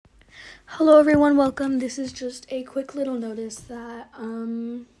Hello everyone, welcome. This is just a quick little notice that I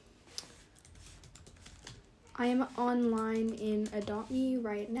am online in Adopt Me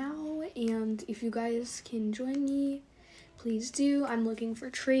right now, and if you guys can join me, please do. I'm looking for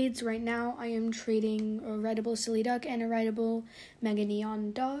trades right now. I am trading a rideable Silly Duck and a rideable Mega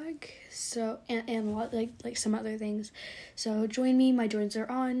Neon Dog, so and a lot like some other things. So join me, my joins are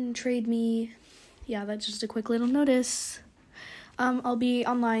on, trade me. Yeah, that's just a quick little notice. I'll be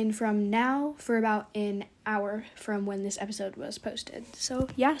online from now for about an hour from when this episode was posted. So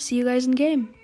yeah, see you guys in game.